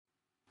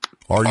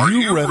Are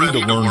you ready to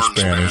learn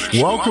Spanish?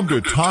 Welcome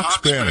to Talk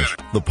Spanish,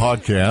 the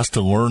podcast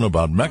to learn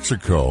about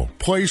Mexico,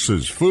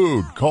 places,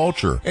 food,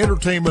 culture,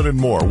 entertainment, and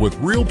more with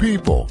real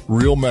people,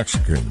 real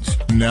Mexicans.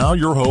 Now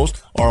your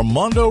host,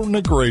 Armando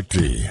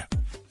Negrete.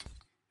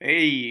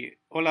 Hey,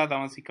 hola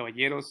damas y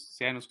caballeros,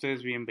 sean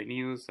ustedes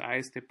bienvenidos a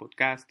este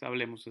podcast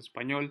Hablemos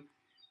Español.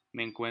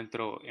 Me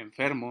encuentro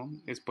enfermo,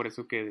 es por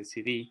eso que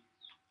decidí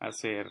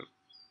hacer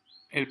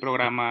el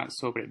programa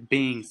sobre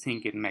being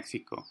sick in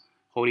Mexico.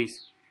 How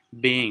is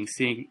being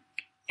sick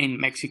in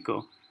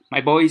Mexico? My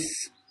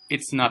voice,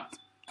 it's not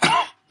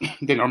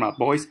the normal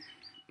voice,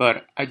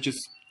 but I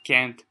just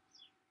can't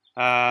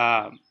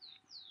let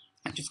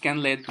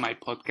my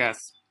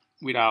podcast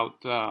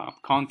without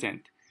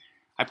content.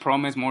 I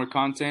promise more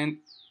content,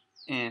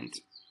 and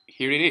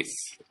here it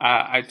is.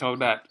 I thought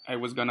that I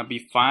was gonna be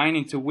fine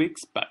in 2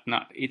 weeks, but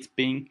not. It's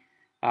been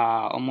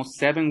almost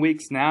 7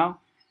 weeks now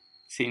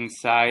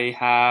since I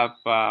have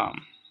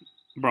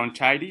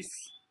bronchitis,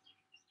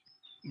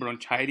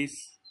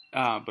 bronchitis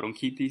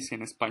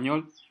in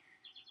español,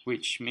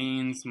 which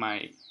means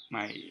my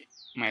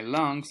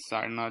lungs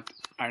are not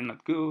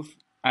good,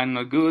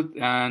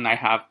 and I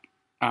have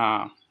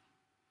a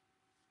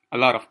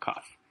lot of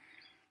cough.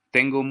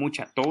 Tengo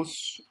mucha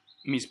tos,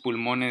 mis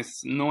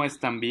pulmones no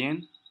están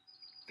bien,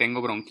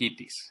 tengo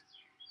bronquitis.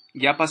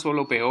 Ya pasó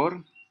lo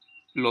peor,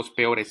 los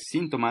peores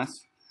síntomas,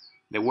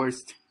 the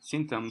worst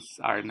symptoms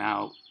are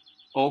now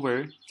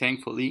over,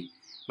 thankfully,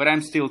 but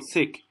I'm still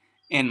sick,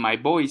 and my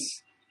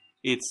voice,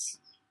 it's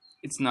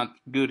not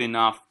good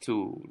enough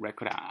to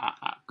record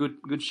a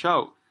good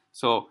show.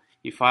 So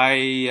if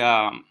I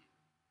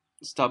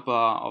stop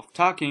of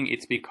talking,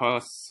 it's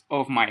because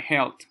of my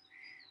health.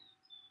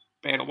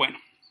 Pero bueno,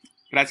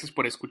 gracias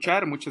por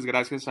escuchar, muchas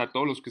gracias a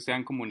todos los que se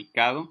han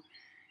comunicado.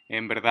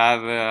 En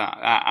verdad,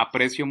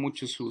 aprecio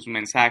mucho sus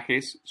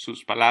mensajes,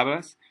 sus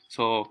palabras.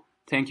 So,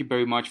 thank you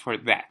very much for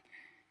that.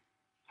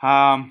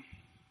 How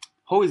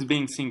is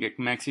being sick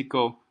in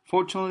Mexico?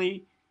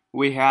 Fortunately,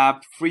 we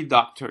have free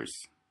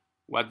doctors.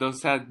 What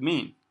does that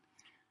mean?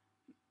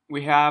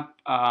 We have,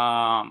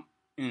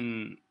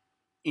 in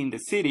the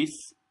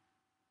cities,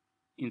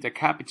 in the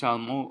capital,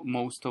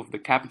 most of the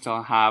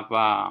capital have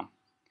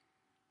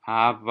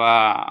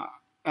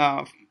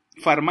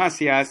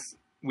farmacias,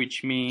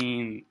 which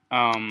mean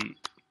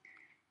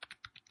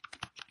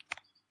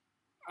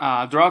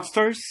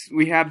drugstores.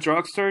 We have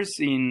drugstores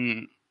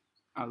in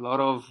a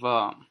lot of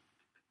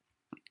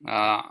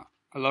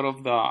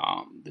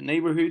the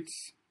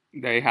neighborhoods.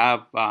 They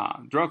have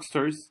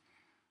drugstores.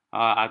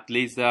 At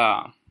least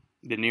the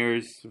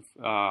nearest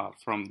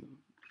from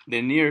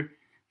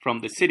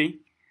the city,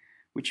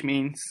 which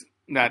means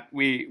that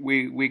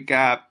we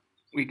got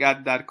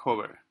that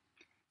covered.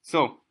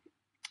 So,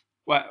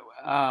 what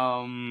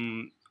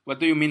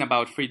do you mean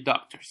about free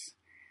doctors?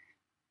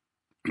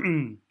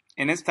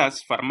 En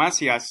estas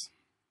farmacias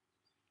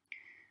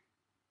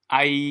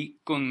hay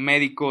con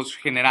médicos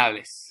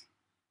generales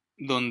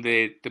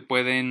donde te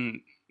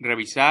pueden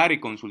revisar y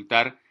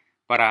consultar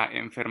para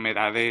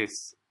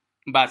enfermedades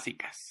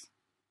básicas,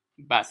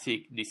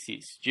 basic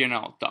disease,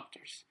 general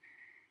doctors.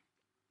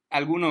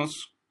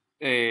 Algunos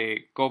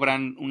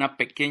cobran una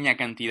pequeña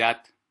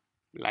cantidad,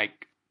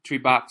 like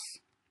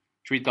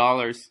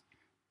 $3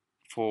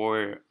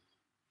 por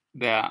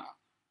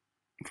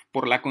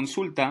la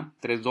consulta,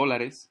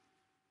 $3,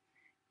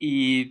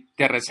 y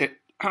te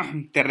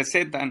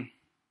recetan,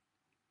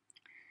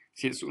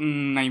 si es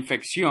una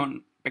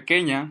infección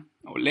pequeña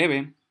o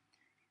leve,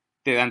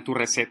 te dan tu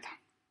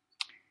receta.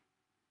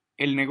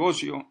 El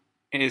negocio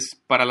es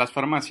para las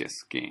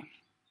farmacias que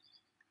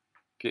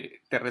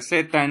te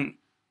recetan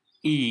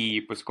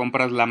y pues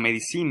compras la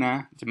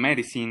medicina, the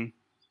medicine,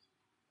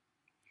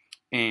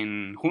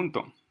 junto.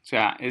 O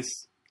sea,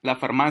 es la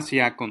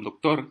farmacia con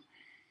doctor.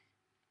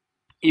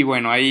 Y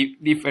bueno, hay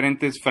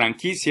diferentes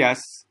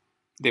franquicias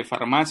de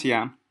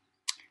farmacia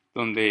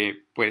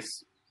donde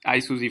pues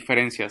hay sus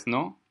diferencias,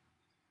 ¿no?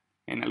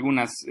 En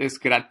algunas es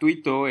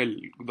gratuito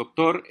el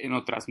doctor, en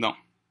otras no.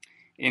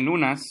 En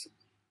unas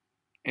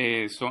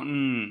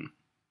son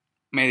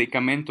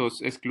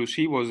medicamentos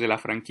exclusivos de la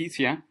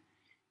franquicia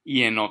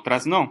y en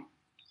otras no.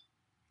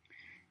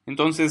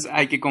 Entonces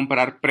hay que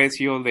comparar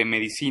precio de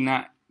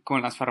medicina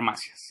con las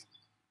farmacias.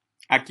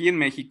 Aquí en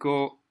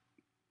México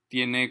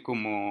tiene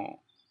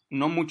como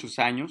no muchos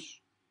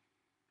años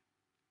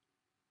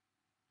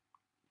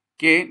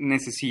que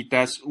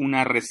necesitas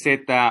una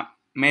receta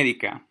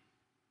médica,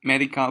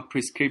 medical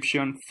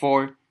prescription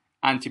for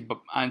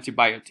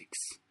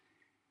antibiotics,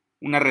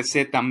 una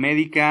receta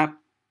médica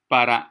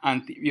para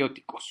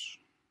antibióticos.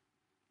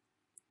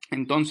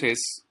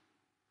 Entonces,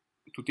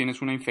 tú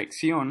tienes una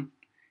infección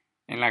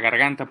en la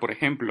garganta, por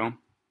ejemplo,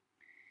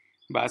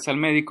 vas al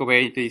médico,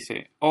 ve y te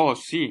dice, oh,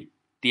 sí,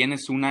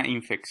 tienes una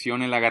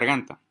infección en la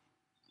garganta.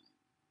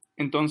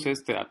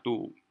 Entonces te da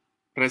tu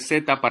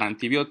receta para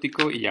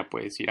antibiótico y ya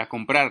puedes ir a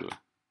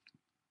comprarla.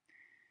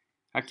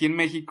 Aquí en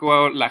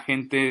México la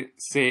gente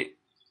se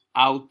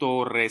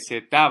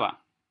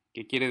autorrecetaba.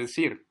 ¿Qué quiere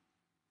decir?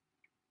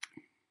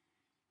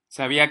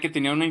 sabía que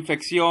tenía una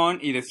infección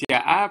y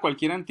decía,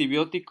 cualquier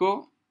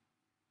antibiótico,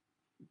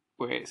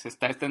 pues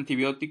está este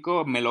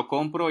antibiótico, me lo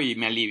compro y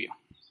me alivio.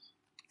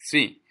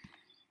 Sí,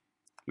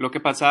 lo que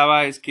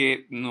pasaba es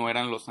que no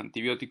eran los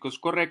antibióticos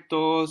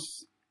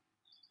correctos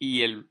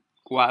y el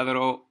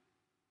cuadro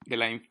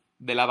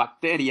de la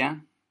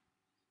bacteria,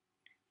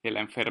 de la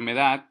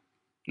enfermedad,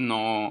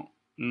 no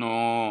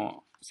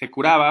se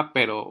curaba,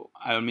 pero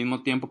al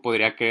mismo tiempo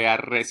podría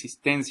crear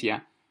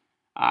resistencia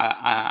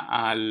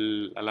a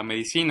la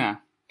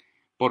medicina,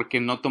 porque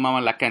no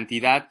tomaban la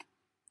cantidad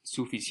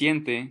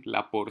suficiente,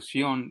 la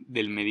porción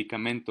del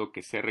medicamento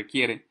que se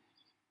requiere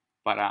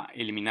para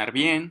eliminar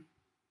bien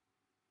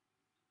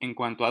en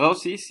cuanto a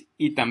dosis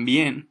y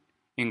también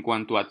en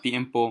cuanto a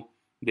tiempo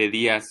de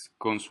días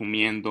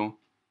consumiendo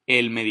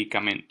el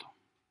medicamento.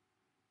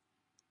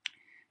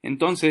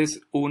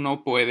 Entonces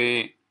uno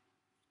puede,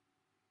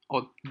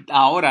 o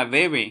ahora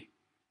debe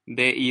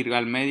de ir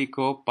al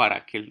médico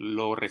para que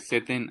lo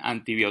receten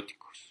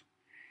antibióticos.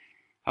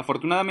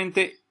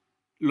 Afortunadamente,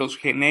 los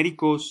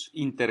genéricos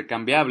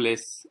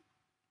intercambiables,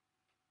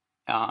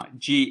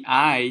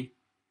 GI,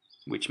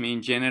 which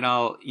means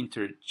General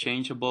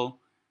Interchangeable,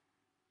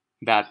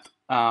 that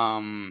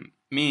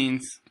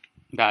means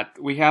that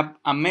we have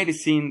a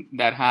medicine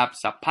that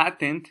has a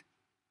patent,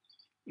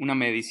 una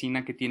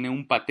medicina que tiene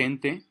un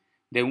patente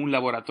de un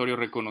laboratorio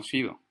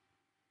reconocido.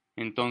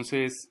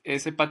 Entonces,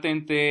 ese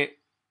patente,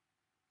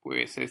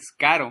 pues, es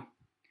caro.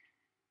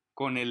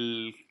 Con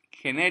el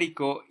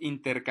genérico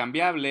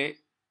intercambiable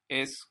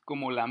es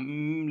como lo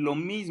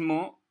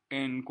mismo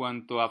en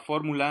cuanto a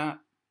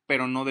fórmula,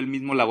 pero no del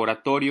mismo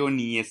laboratorio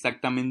ni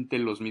exactamente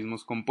los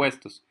mismos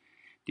compuestos.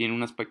 Tiene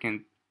unas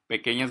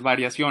pequeñas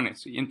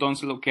variaciones y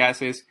entonces lo que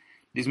hace es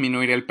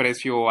disminuir el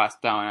precio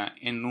hasta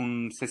en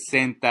un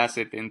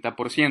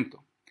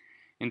 60-70%.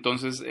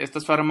 Entonces,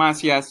 estas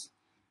farmacias,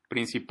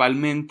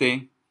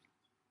 principalmente,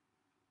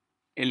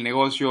 el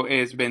negocio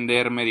es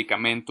vender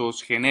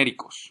medicamentos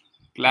genéricos.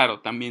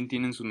 Claro, también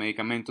tienen sus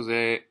medicamentos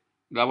de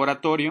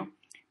laboratorio,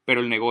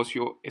 pero el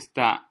negocio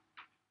está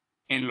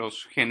en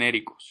los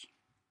genéricos,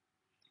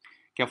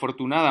 que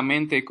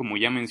afortunadamente, como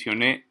ya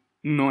mencioné,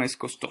 no es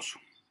costoso.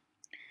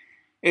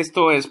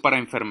 Esto es para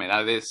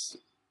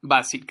enfermedades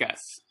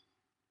básicas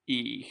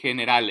y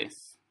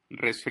generales,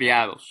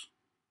 resfriados,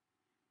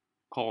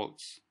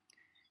 colds,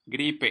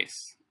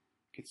 gripes,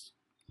 que es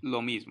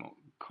lo mismo,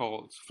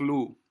 colds,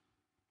 flu.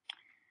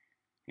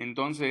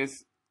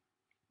 Entonces,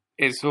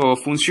 eso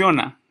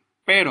funciona,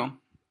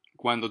 pero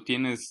cuando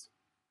tienes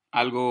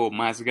algo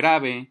más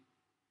grave,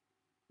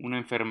 una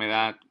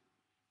enfermedad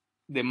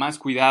de más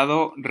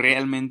cuidado,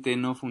 realmente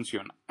no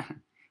funciona.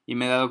 Y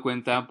me he dado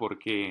cuenta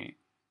porque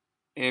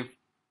he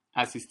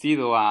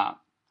asistido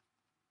a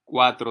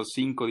 4 o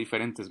 5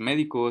 diferentes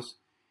médicos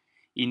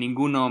y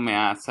ninguno me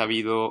ha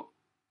sabido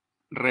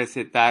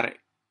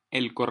recetar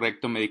el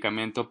correcto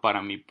medicamento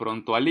para mi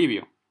pronto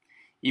alivio.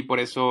 Y por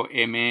eso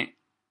heme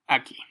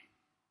aquí.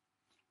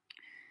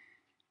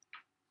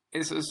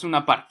 Eso es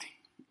una parte.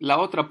 La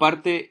otra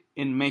parte,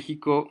 en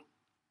México,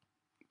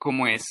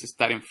 ¿cómo es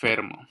estar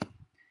enfermo?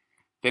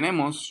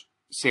 Tenemos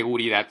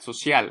seguridad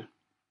social,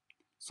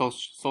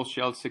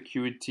 Social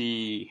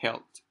Security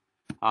Health,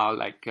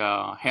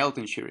 health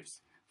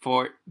insurance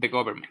for the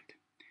government,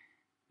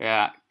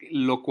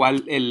 lo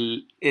cual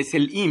es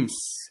el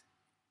IMSS,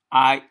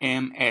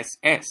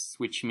 IMSS,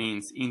 which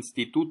means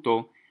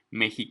Instituto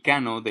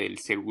Mexicano del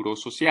Seguro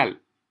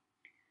Social.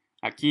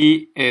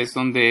 Aquí es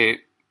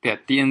donde te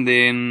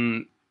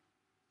atienden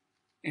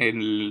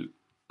en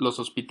los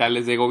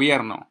hospitales de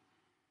gobierno,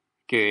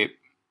 que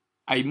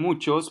hay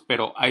muchos,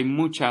 pero hay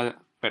muchas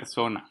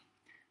personas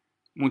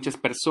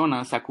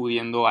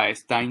acudiendo a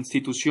esta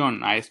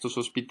institución, a estos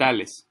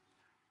hospitales.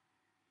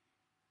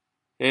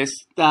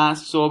 Está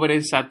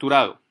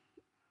sobresaturado.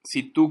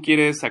 Si tú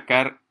quieres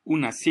sacar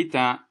una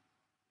cita,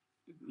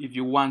 if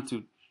you want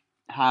to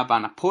have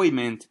an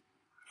appointment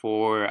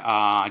for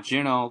a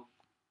general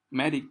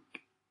medic,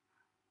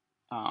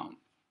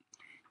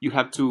 you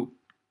have to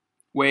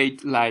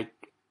wait like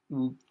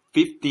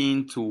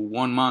 15 to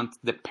 1 month,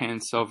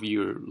 depends of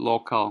your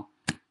local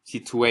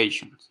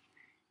situations.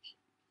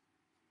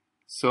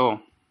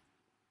 So,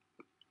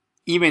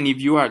 even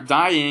if you are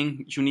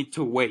dying, you need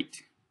to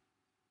wait.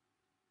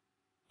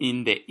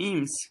 In the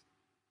IMSS,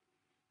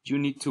 you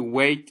need to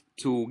wait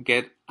to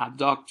get a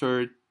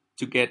doctor,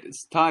 to get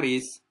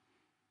studies,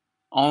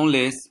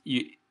 unless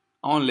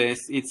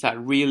it's a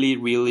really,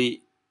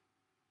 really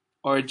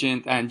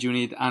urgent and you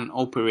need an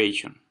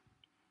operation.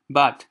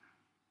 But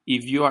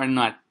if you are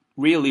not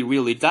really,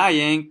 really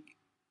dying,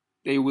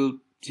 they will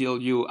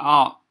tell you,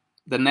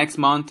 the next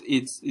month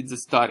it's the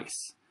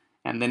studies,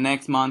 and the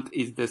next month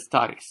is the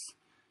studies.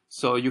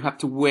 So you have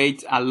to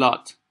wait a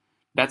lot.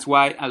 That's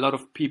why a lot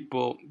of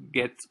people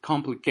get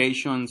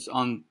complications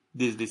on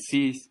this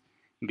disease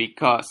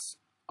because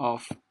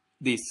of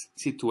this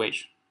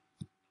situation.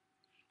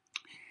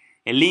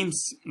 El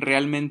IMSS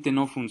realmente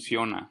no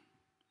funciona.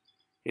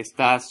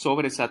 Está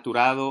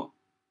sobresaturado,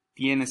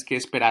 tienes que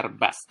esperar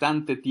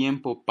bastante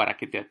tiempo para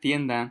que te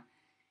atiendan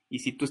Y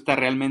si tú estás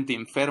realmente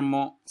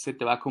enfermo, se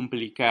te va a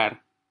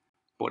complicar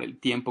por el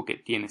tiempo que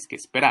tienes que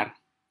esperar.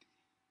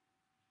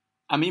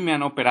 A mí me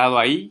han operado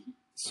ahí,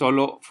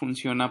 solo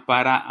funciona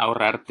para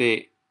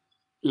ahorrarte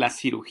la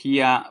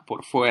cirugía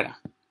por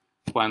fuera,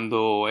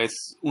 cuando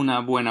es una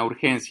buena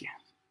urgencia.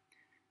 A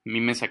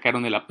mí me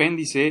sacaron el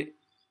apéndice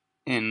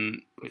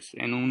en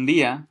un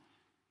día,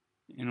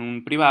 en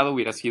un privado,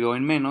 hubiera sido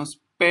en menos,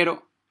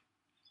 pero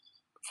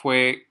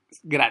fue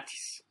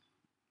gratis.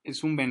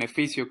 Es un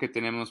beneficio que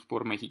tenemos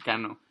por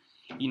mexicano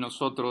y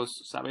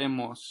nosotros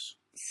sabemos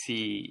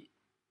si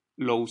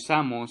lo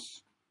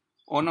usamos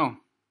o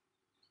no.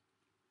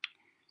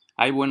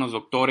 Hay buenos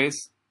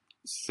doctores,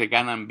 se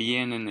ganan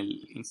bien en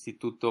el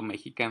Instituto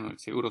Mexicano del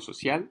Seguro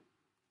Social,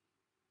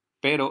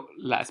 pero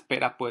la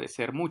espera puede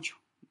ser mucho.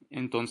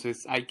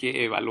 Entonces hay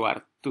que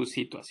evaluar tu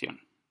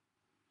situación.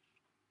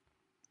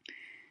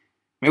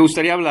 Me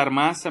gustaría hablar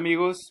más,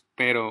 amigos,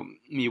 pero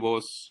mi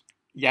voz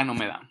ya no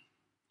me da.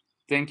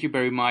 Thank you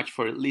very much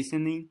for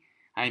listening.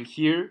 I'm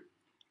here.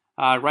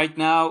 Right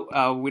now,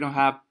 we don't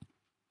have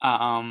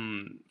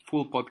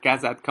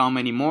fullpodcast.com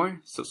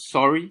anymore, so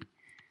sorry.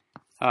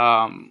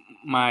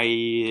 My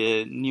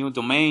new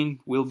domain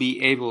will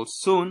be able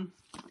soon,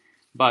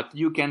 but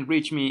you can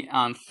reach me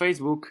on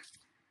Facebook.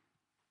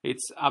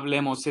 It's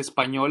Hablemos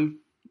Español,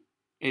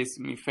 es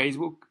mi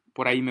Facebook.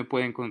 Por ahí me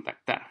pueden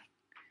contactar.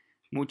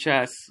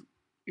 Muchas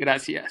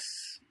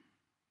gracias.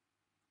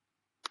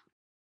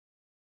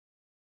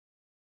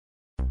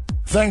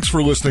 Thanks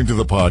for listening to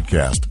the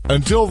podcast.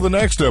 Until the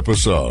next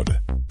episode.